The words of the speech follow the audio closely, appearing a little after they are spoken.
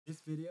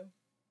This video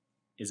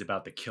is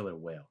about the killer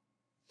whale.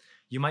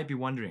 You might be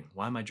wondering,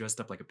 why am I dressed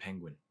up like a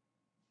penguin?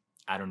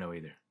 I don't know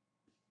either.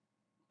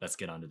 Let's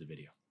get on to the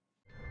video.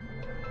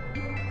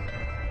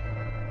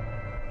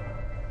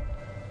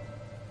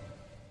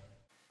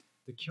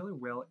 The killer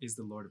whale is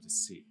the lord of the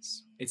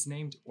seas. It's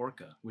named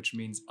Orca, which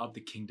means of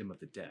the kingdom of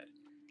the dead.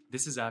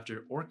 This is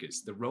after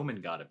Orcus, the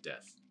Roman god of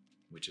death,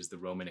 which is the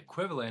Roman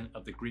equivalent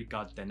of the Greek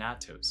god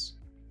Thanatos,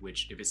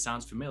 which, if it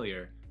sounds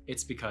familiar,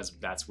 it's because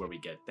that's where we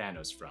get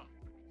Thanos from.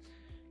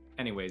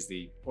 Anyways,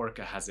 the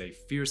orca has a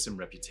fearsome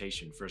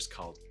reputation, first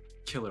called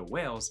killer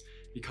whales,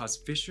 because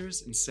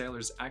fishers and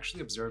sailors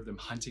actually observe them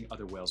hunting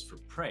other whales for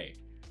prey.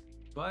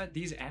 But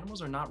these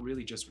animals are not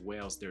really just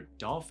whales, they're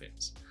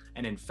dolphins.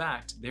 And in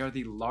fact, they are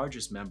the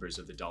largest members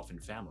of the dolphin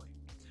family.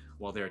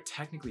 While they are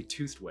technically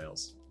toothed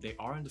whales, they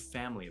are in the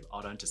family of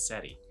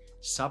Odontoceti,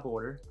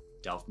 suborder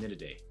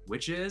Delphinidae,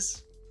 which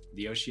is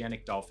the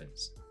oceanic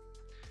dolphins.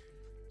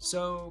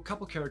 So, a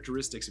couple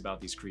characteristics about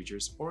these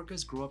creatures.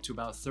 Orcas grow up to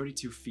about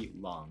 32 feet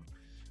long,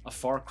 a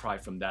far cry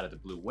from that of the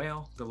blue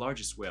whale, the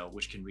largest whale,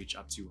 which can reach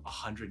up to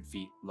 100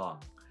 feet long.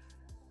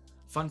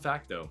 Fun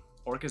fact though,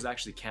 orcas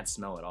actually can't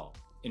smell at all.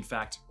 In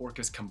fact,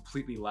 orcas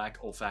completely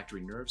lack olfactory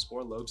nerves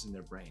or lobes in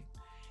their brain.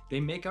 They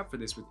make up for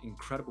this with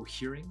incredible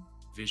hearing,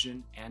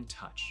 vision, and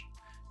touch.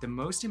 The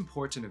most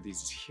important of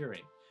these is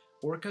hearing.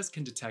 Orcas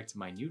can detect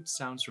minute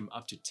sounds from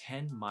up to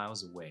 10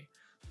 miles away.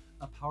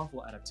 A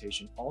powerful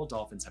adaptation all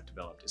dolphins have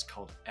developed is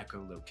called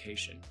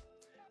echolocation.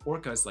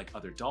 Orcas, like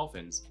other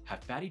dolphins,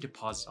 have fatty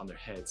deposits on their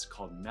heads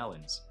called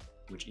melons,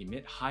 which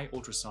emit high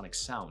ultrasonic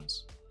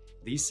sounds.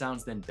 These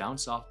sounds then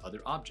bounce off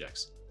other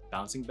objects,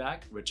 bouncing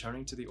back,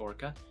 returning to the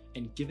orca,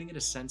 and giving it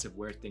a sense of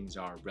where things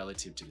are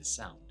relative to the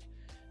sound.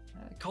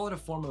 Call it a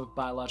form of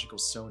biological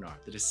sonar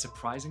that is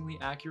surprisingly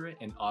accurate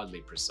and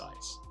oddly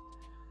precise.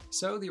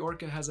 So the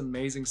orca has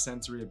amazing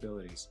sensory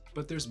abilities,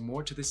 but there's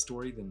more to this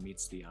story than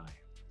meets the eye.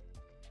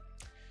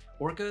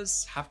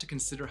 Orcas have to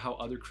consider how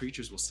other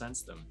creatures will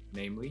sense them,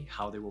 namely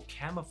how they will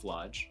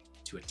camouflage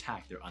to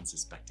attack their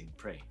unsuspecting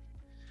prey.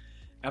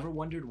 Ever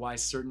wondered why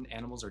certain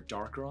animals are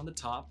darker on the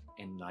top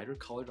and lighter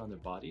colored on their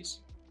bodies?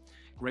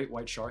 Great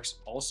white sharks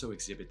also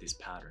exhibit this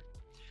pattern.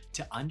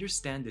 To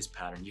understand this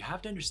pattern, you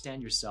have to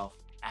understand yourself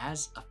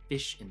as a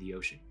fish in the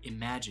ocean.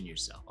 Imagine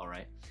yourself, all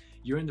right?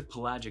 You're in the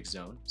pelagic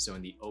zone, so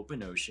in the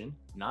open ocean,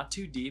 not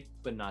too deep,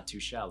 but not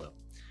too shallow.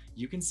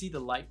 You can see the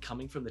light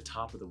coming from the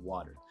top of the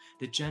water,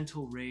 the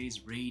gentle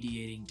rays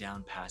radiating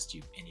down past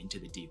you and into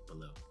the deep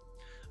below.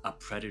 A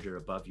predator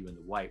above you in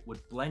the white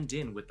would blend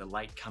in with the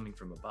light coming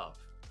from above.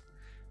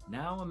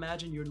 Now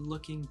imagine you're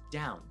looking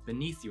down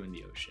beneath you in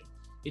the ocean.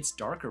 It's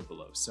darker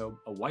below, so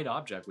a white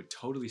object would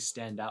totally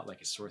stand out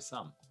like a sore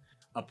thumb.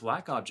 A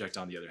black object,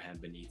 on the other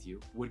hand, beneath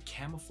you would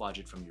camouflage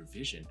it from your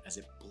vision as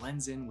it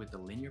blends in with the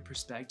linear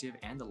perspective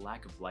and the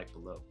lack of light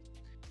below.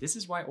 This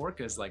is why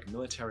orcas, like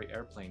military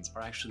airplanes,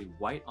 are actually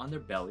white on their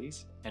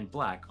bellies and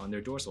black on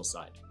their dorsal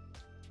side.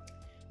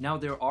 Now,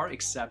 there are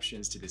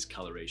exceptions to this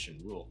coloration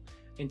rule.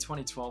 In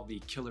 2012, the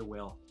killer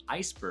whale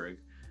Iceberg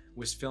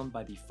was filmed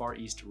by the Far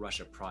East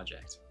Russia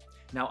project.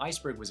 Now,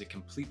 Iceberg was a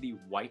completely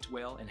white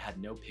whale and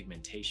had no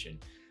pigmentation,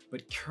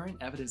 but current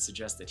evidence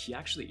suggests that he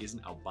actually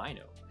isn't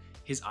albino.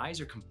 His eyes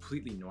are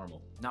completely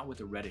normal, not with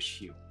a reddish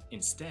hue.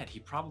 Instead, he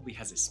probably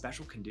has a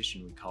special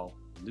condition we call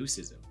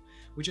leucism,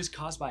 which is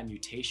caused by a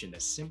mutation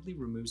that simply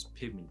removes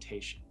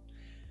pigmentation.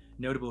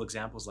 Notable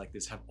examples like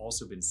this have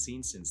also been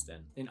seen since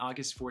then. In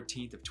August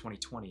 14th of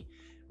 2020,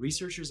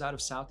 researchers out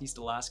of Southeast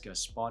Alaska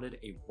spotted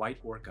a white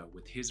orca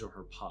with his or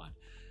her pod.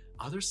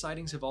 Other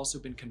sightings have also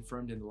been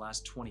confirmed in the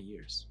last 20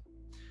 years.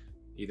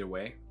 Either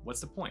way,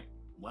 what's the point?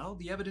 Well,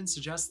 the evidence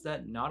suggests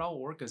that not all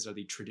orcas are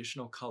the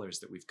traditional colors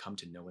that we've come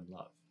to know and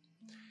love.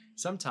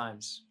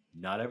 Sometimes,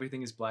 not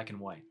everything is black and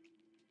white.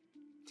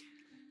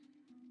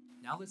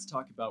 Now let's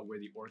talk about where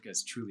the orca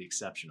is truly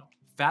exceptional.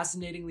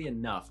 Fascinatingly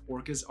enough,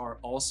 orcas are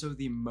also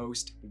the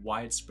most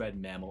widespread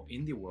mammal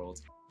in the world,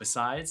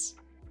 besides,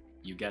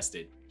 you guessed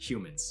it,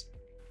 humans.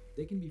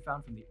 They can be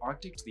found from the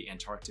Arctic to the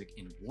Antarctic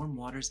in warm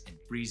waters and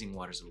freezing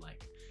waters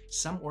alike.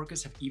 Some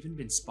orcas have even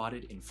been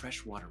spotted in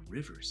freshwater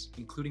rivers,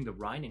 including the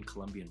Rhine and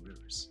Colombian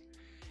rivers.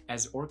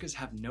 As orcas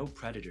have no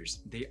predators,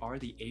 they are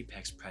the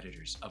apex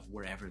predators of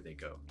wherever they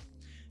go.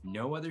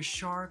 No other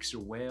sharks or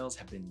whales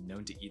have been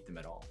known to eat them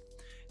at all.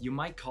 You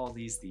might call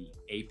these the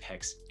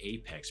apex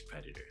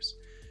predators.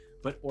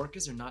 But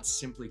orcas are not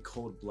simply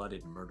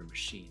cold-blooded murder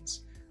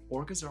machines.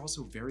 Orcas are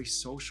also very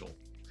social.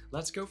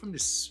 Let's go from the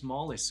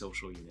smallest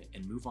social unit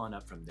and move on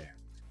up from there.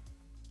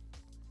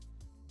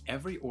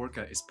 Every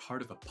orca is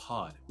part of a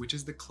pod, which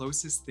is the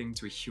closest thing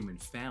to a human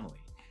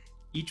family.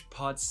 Each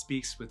pod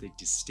speaks with a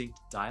distinct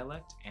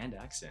dialect and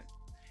accent.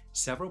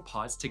 Several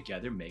pods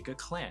together make a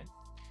clan,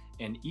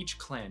 and each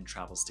clan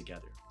travels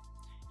together.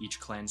 Each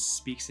clan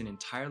speaks an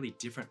entirely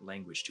different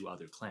language to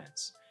other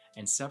clans,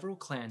 and several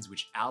clans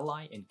which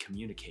ally and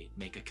communicate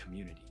make a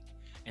community.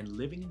 And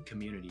living in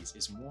communities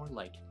is more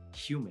like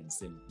humans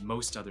than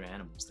most other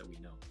animals that we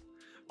know.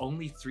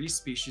 Only 3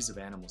 species of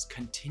animals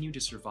continue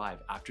to survive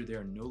after they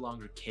are no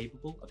longer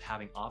capable of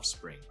having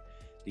offspring.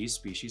 These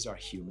species are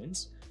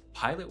humans,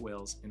 pilot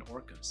whales, and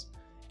orcas.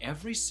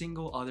 Every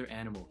single other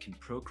animal can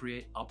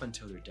procreate up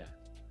until their death.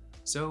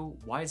 So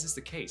why is this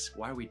the case?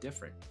 Why are we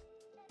different?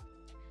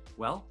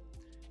 Well,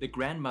 the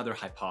grandmother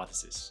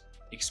hypothesis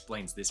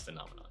explains this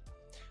phenomenon,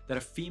 that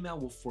a female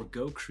will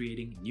forego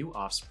creating new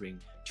offspring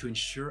to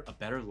ensure a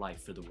better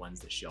life for the ones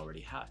that she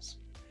already has.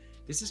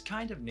 This is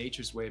kind of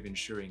nature's way of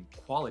ensuring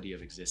quality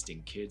of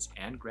existing kids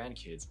and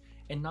grandkids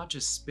and not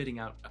just spitting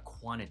out a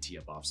quantity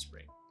of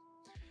offspring.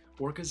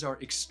 Orcas are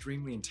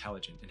extremely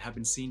intelligent and have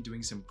been seen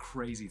doing some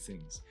crazy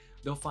things.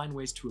 They'll find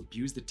ways to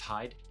abuse the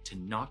tide to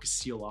knock a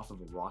seal off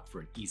of a rock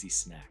for an easy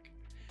snack.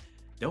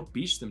 They'll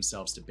beach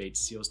themselves to bait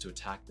seals to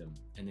attack them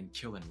and then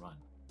kill and run.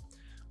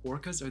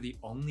 Orcas are the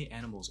only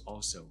animals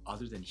also,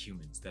 other than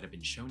humans, that have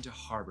been shown to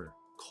harbor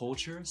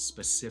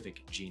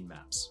culture-specific gene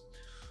maps.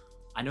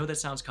 I know that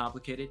sounds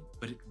complicated,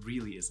 but it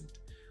really isn't.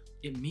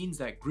 It means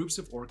that groups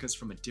of orcas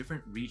from a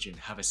different region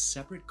have a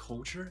separate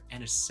culture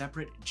and a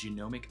separate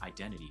genomic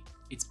identity.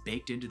 It's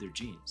baked into their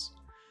genes.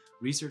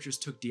 Researchers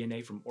took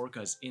DNA from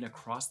orcas in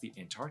across the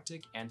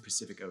Antarctic and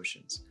Pacific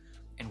Oceans,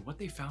 and what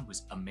they found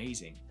was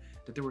amazing,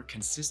 that there were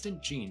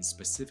consistent genes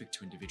specific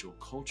to individual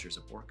cultures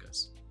of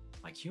orcas,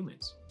 like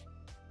humans.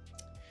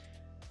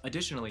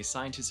 Additionally,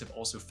 scientists have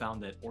also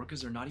found that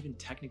orcas are not even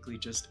technically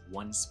just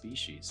one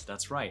species.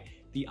 That's right,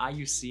 the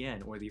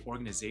IUCN, or the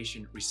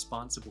organization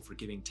responsible for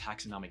giving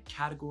taxonomic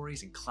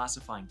categories and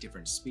classifying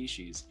different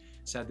species,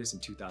 said this in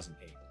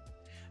 2008.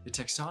 The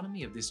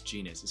taxonomy of this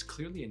genus is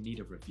clearly in need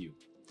of review,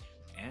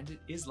 and it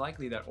is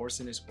likely that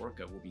Orcinus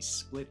orca will be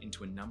split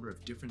into a number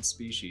of different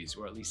species,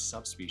 or at least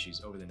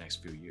subspecies, over the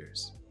next few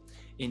years.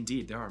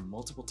 Indeed, there are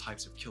multiple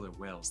types of killer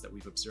whales that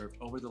we've observed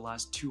over the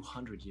last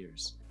 200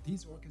 years.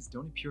 These orcas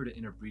don't appear to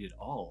interbreed at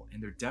all,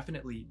 and they're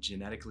definitely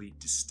genetically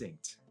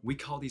distinct. We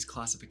call these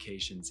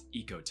classifications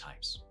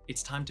ecotypes.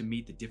 It's time to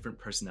meet the different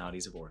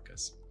personalities of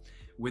orcas.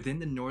 Within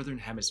the northern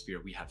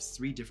hemisphere, we have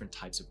 3 different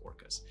types of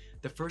orcas.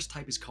 The first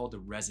type is called the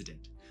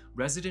resident.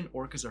 Resident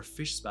orcas are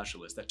fish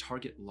specialists that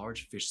target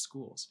large fish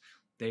schools.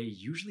 They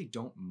usually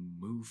don't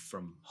move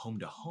from home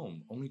to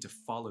home, only to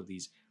follow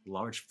these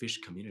large fish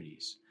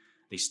communities.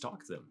 They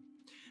stalk them.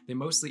 They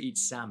mostly eat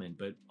salmon,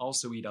 but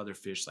also eat other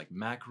fish like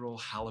mackerel,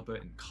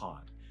 halibut, and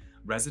cod.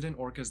 Resident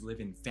orcas live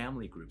in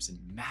family groups in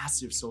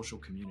massive social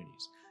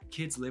communities.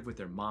 Kids live with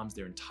their moms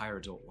their entire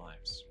adult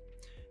lives.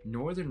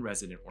 Northern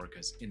resident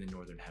orcas in the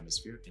northern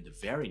hemisphere, in the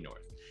very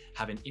north,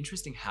 have an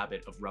interesting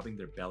habit of rubbing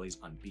their bellies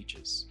on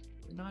beaches.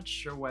 We're not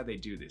sure why they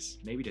do this.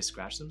 Maybe to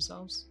scratch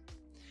themselves?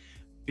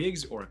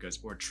 Biggs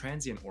orcas, or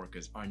transient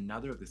orcas, are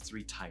another of the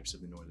 3 types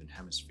of the northern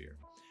hemisphere.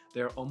 They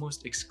are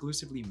almost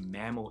exclusively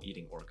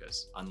mammal-eating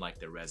orcas, unlike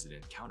their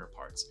resident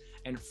counterparts,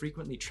 and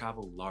frequently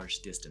travel large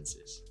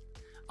distances.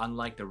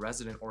 Unlike the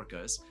resident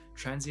orcas,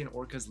 transient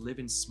orcas live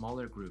in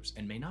smaller groups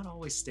and may not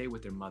always stay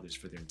with their mothers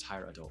for their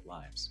entire adult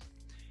lives.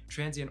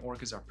 Transient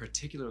orcas are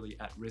particularly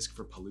at risk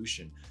for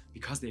pollution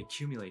because they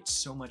accumulate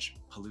so much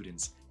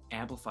pollutants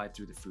amplified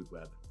through the food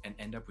web and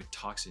end up with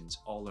toxins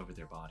all over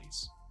their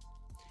bodies.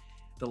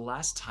 The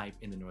last type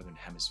in the northern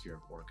hemisphere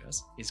of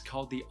orcas is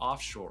called the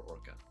offshore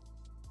orca.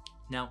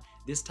 Now,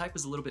 this type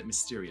is a little bit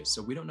mysterious,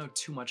 so we don't know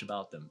too much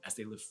about them as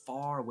they live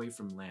far away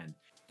from land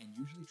and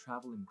usually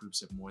travel in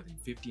groups of more than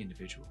 50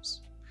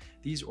 individuals.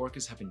 These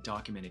orcas have been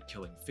documented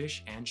killing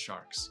fish and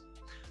sharks.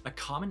 A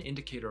common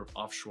indicator of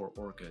offshore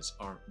orcas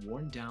are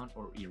worn down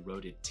or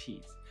eroded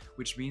teeth,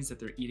 which means that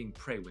they're eating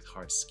prey with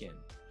hard skin.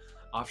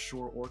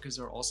 Offshore orcas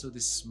are also the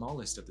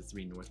smallest of the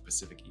 3 North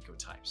Pacific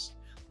ecotypes.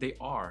 They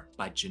are,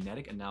 by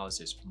genetic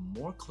analysis,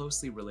 more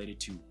closely related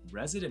to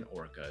resident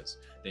orcas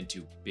than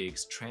to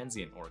Biggs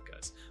transient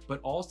orcas, but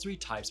all 3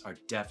 types are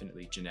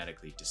definitely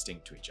genetically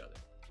distinct to each other.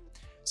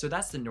 So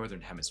that's the northern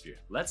hemisphere.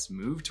 Let's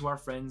move to our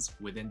friends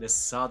within the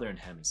southern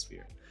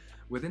hemisphere.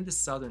 Within the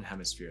southern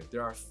hemisphere,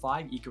 there are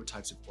 5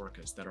 ecotypes of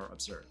orcas that are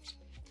observed.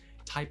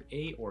 Type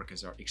A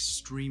orcas are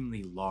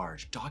extremely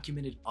large,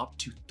 documented up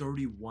to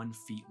 31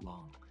 feet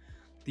long.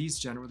 These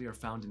generally are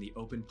found in the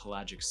open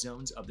pelagic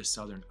zones of the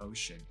Southern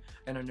Ocean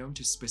and are known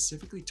to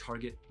specifically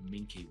target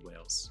minke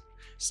whales,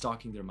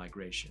 stalking their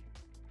migration.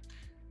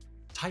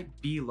 Type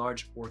B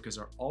large orcas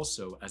are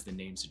also, as the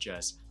name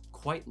suggests,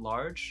 quite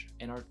large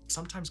and are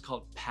sometimes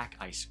called pack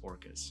ice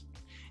orcas.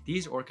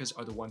 These orcas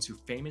are the ones who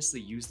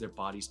famously use their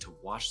bodies to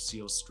wash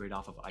seals straight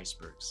off of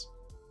icebergs.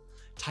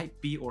 Type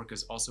B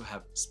orcas also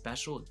have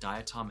special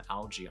diatom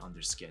algae on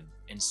their skin,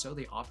 and so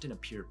they often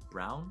appear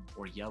brown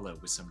or yellow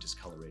with some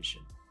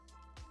discoloration.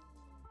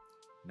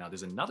 Now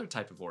there's another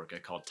type of orca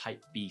called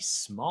type B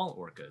small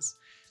orcas,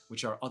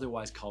 which are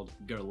otherwise called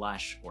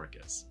Garlache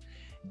Orcas.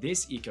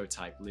 This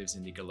ecotype lives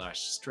in the Garlache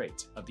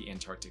Strait of the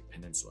Antarctic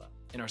Peninsula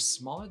and are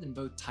smaller than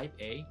both type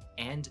A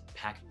and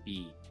pack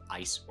B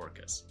ice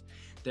orcas.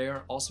 They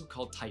are also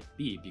called type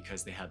B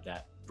because they have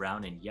that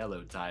brown and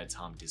yellow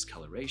diatom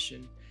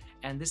discoloration,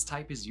 and this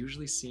type is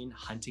usually seen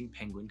hunting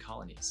penguin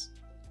colonies.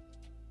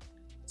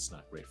 It's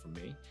not great for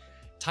me.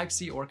 Type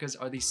C orcas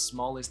are the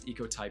smallest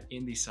ecotype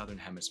in the southern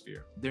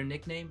hemisphere. Their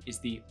nickname is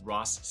the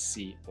Ross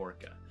Sea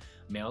orca.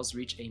 Males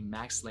reach a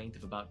max length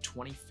of about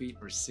 20 feet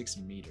or 6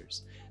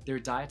 meters. Their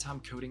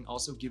diatom coating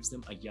also gives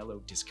them a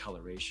yellow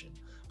discoloration,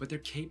 but their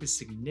cape is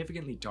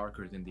significantly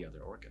darker than the other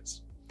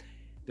orcas.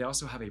 They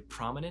also have a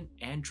prominent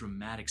and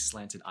dramatic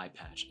slanted eye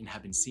patch and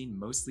have been seen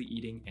mostly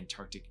eating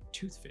Antarctic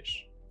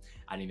toothfish.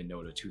 I didn't even know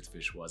what a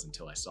toothfish was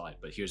until I saw it,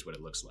 but here's what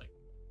it looks like.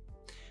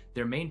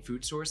 Their main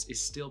food source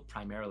is still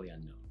primarily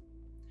unknown.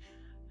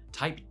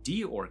 Type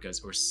D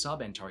orcas, or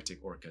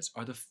subantarctic orcas,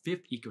 are the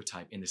fifth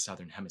ecotype in the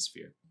southern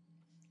hemisphere.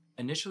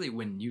 Initially,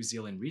 when New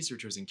Zealand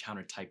researchers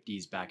encountered type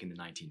Ds back in the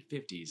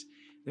 1950s,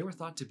 they were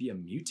thought to be a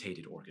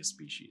mutated orca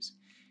species.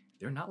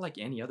 They're not like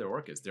any other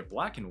orcas. They're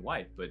black and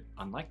white, but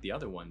unlike the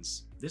other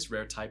ones, this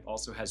rare type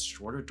also has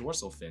shorter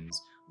dorsal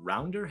fins,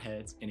 rounder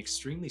heads, and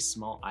extremely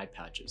small eye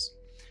patches.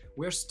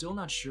 We're still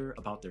not sure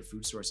about their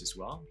food source as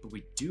well, but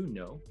we do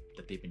know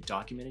that they've been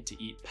documented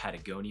to eat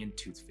Patagonian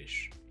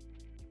toothfish.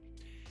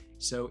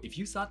 So if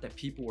you thought that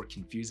people were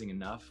confusing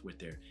enough with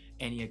their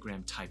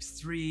Enneagram Type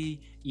 3,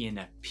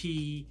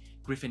 ENFP,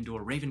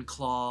 Gryffindor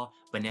Ravenclaw,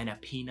 Banana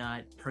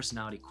Peanut,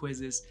 personality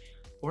quizzes,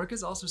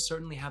 orcas also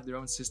certainly have their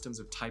own systems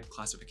of type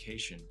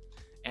classification,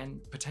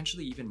 and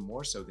potentially even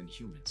more so than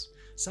humans.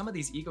 Some of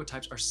these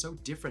ecotypes are so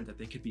different that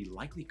they could be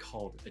likely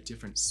called a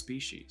different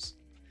species.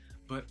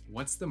 But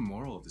what's the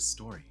moral of the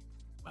story?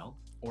 Well,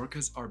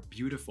 orcas are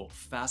beautiful,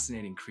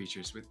 fascinating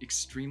creatures with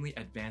extremely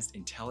advanced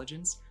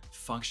intelligence,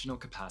 functional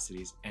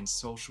capacities, and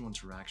social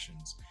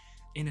interactions.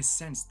 In a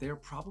sense, they're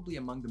probably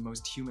among the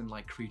most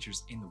human-like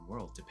creatures in the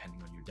world,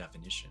 depending on your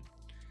definition.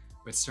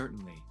 But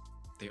certainly,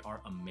 they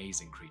are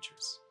amazing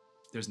creatures.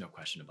 There's no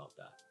question about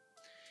that.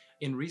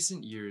 In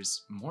recent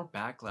years, more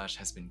backlash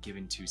has been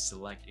given to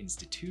select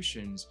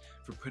institutions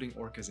for putting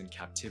orcas in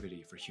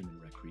captivity for human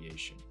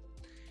recreation.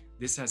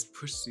 This has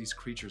pushed these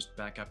creatures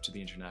back up to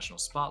the international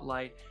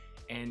spotlight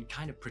and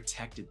kind of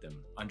protected them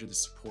under the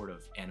support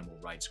of animal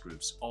rights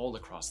groups all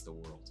across the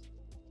world.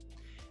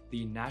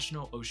 The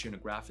National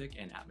Oceanographic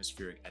and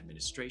Atmospheric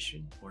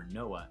Administration, or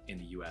NOAA in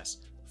the US,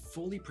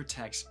 fully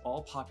protects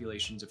all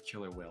populations of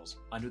killer whales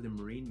under the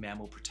Marine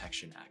Mammal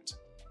Protection Act.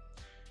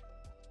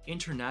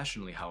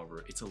 Internationally,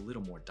 however, it's a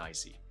little more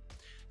dicey.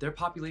 Their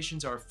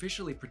populations are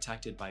officially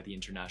protected by the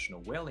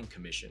International Whaling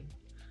Commission,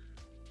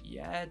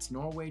 yet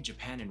Norway,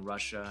 Japan, and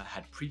Russia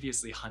had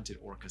previously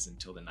hunted orcas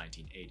until the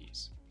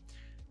 1980s.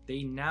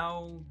 They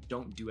now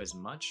don't do as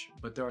much,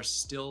 but there are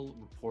still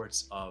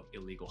reports of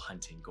illegal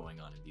hunting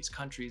going on in these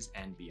countries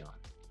and beyond.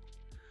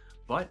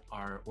 But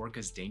are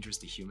orcas dangerous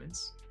to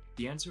humans?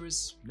 The answer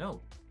is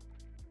no,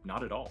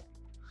 not at all.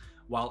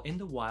 While in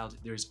the wild,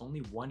 there is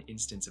only one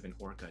instance of an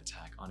orca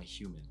attack on a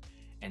human,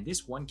 and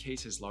this one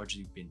case has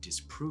largely been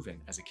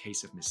disproven as a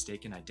case of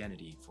mistaken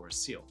identity for a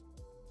seal.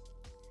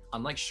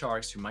 Unlike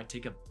sharks, who might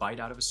take a bite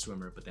out of a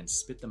swimmer but then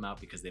spit them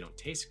out because they don't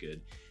taste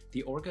good,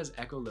 the orca's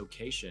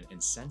echolocation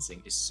and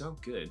sensing is so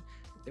good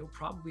that they will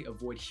probably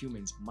avoid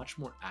humans much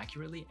more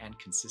accurately and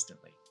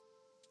consistently.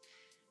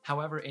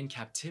 However, in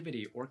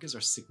captivity, orcas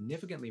are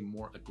significantly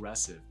more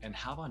aggressive and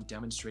have on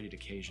demonstrated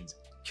occasions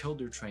killed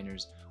their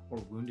trainers or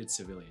wounded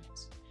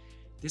civilians.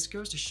 This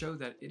goes to show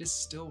that it is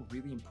still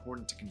really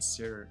important to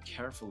consider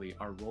carefully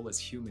our role as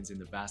humans in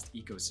the vast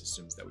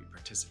ecosystems that we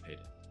participate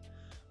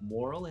in.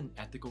 Moral and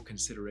ethical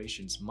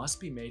considerations must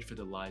be made for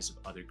the lives of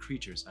other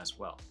creatures as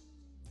well.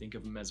 Think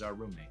of them as our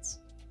roommates.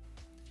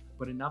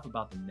 But enough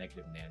about the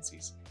negative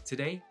Nancys.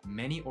 Today,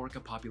 many orca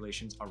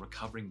populations are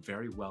recovering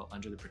very well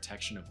under the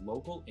protection of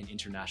local and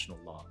international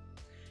law.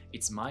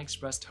 It's my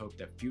expressed hope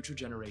that future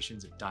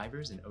generations of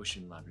divers and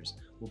ocean lovers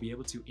will be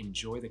able to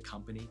enjoy the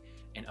company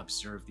and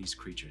observe these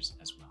creatures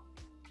as well.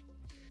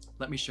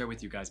 Let me share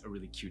with you guys a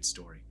really cute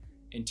story.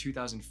 In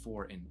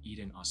 2004 in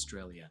Eden,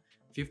 Australia,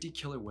 50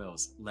 killer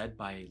whales led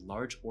by a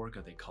large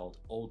orca they called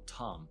Old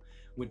Tom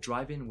would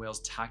drive in whales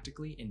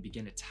tactically and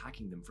begin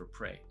attacking them for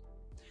prey.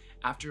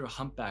 After a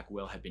humpback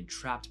whale had been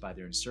trapped by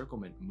their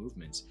encirclement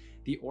movements,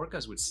 the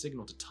orcas would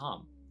signal to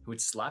Tom, who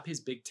would slap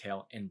his big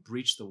tail and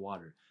breach the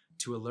water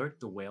to alert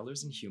the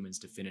whalers and humans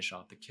to finish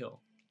off the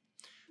kill.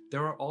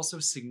 There are also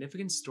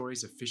significant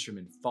stories of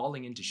fishermen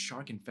falling into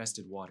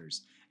shark-infested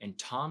waters and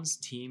Tom's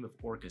team of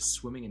orcas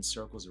swimming in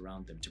circles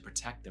around them to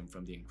protect them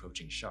from the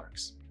encroaching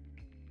sharks.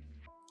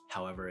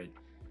 However, it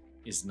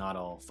is not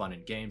all fun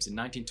and games. In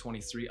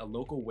 1923, a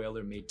local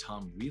whaler made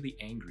Tom really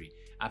angry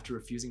after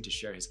refusing to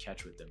share his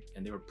catch with them,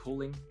 and they were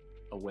pulling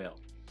a whale.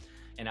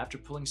 And after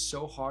pulling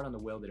so hard on the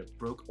whale that it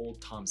broke Old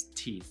Tom's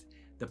teeth,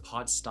 the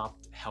pod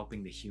stopped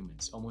helping the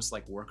humans, almost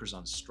like workers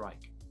on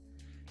strike.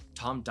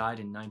 Tom died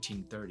in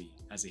 1930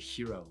 as a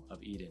hero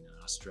of Eden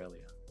in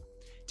Australia.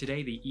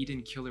 Today, the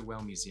Eden Killer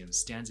Whale Museum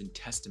stands in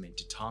testament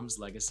to Tom's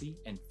legacy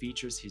and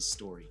features his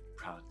story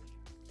proudly.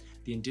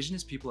 The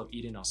indigenous people of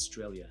Eden,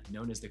 Australia,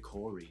 known as the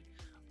Kauri,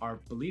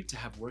 are believed to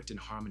have worked in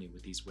harmony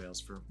with these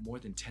whales for more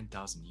than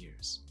 10,000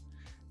 years.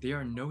 They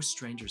are no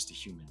strangers to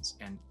humans,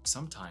 and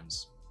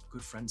sometimes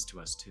good friends to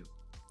us too.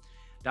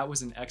 That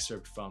was an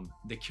excerpt from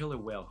The Killer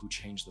Whale Who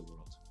Changed the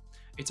World.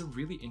 It's a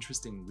really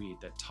interesting read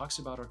that talks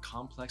about our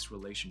complex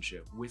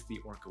relationship with the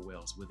orca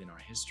whales within our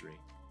history.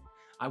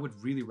 I would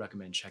really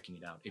recommend checking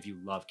it out if you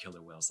love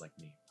killer whales like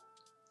me.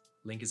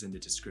 Link is in the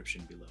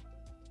description below.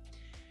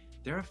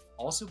 There have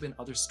also been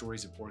other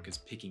stories of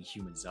orcas picking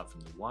humans up from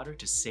the water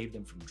to save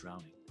them from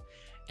drowning.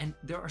 And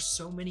there are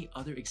so many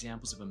other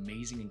examples of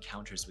amazing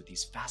encounters with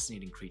these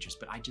fascinating creatures,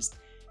 but I just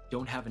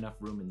don't have enough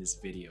room in this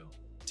video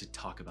to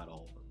talk about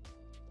all of them.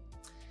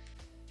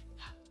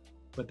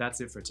 But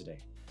that's it for today.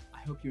 I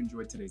hope you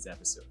enjoyed today's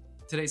episode.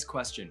 Today's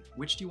question,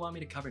 which do you want me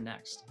to cover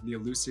next? The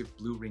elusive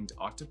blue-ringed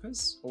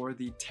octopus or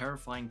the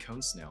terrifying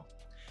cone snail?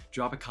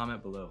 Drop a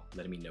comment below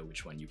letting me know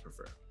which one you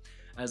prefer.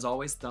 As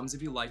always, thumbs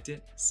if you liked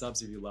it,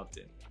 subs if you loved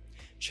it.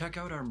 Check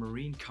out our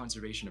marine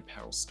conservation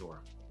apparel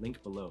store,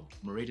 link below,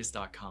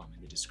 moratus.com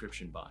in the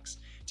description box,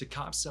 to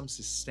cop some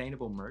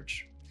sustainable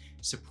merch,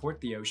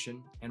 support the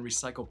ocean, and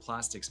recycle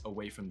plastics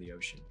away from the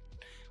ocean.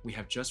 We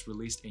have just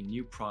released a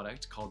new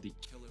product called the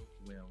Killer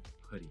Whale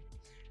Hoodie.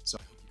 So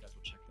I hope you guys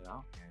will check that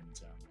out, and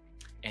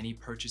any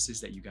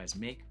purchases that you guys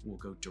make will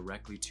go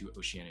directly to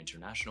Oceana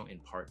International in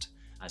part,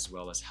 as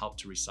well as help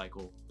to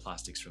recycle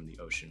plastics from the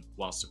ocean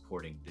while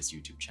supporting this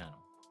YouTube channel.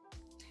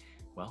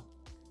 Well,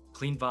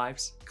 clean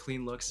vibes,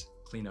 clean looks,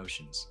 clean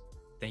oceans.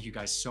 Thank you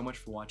guys so much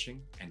for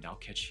watching, and I'll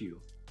catch you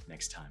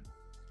next time.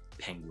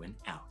 Penguin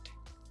out.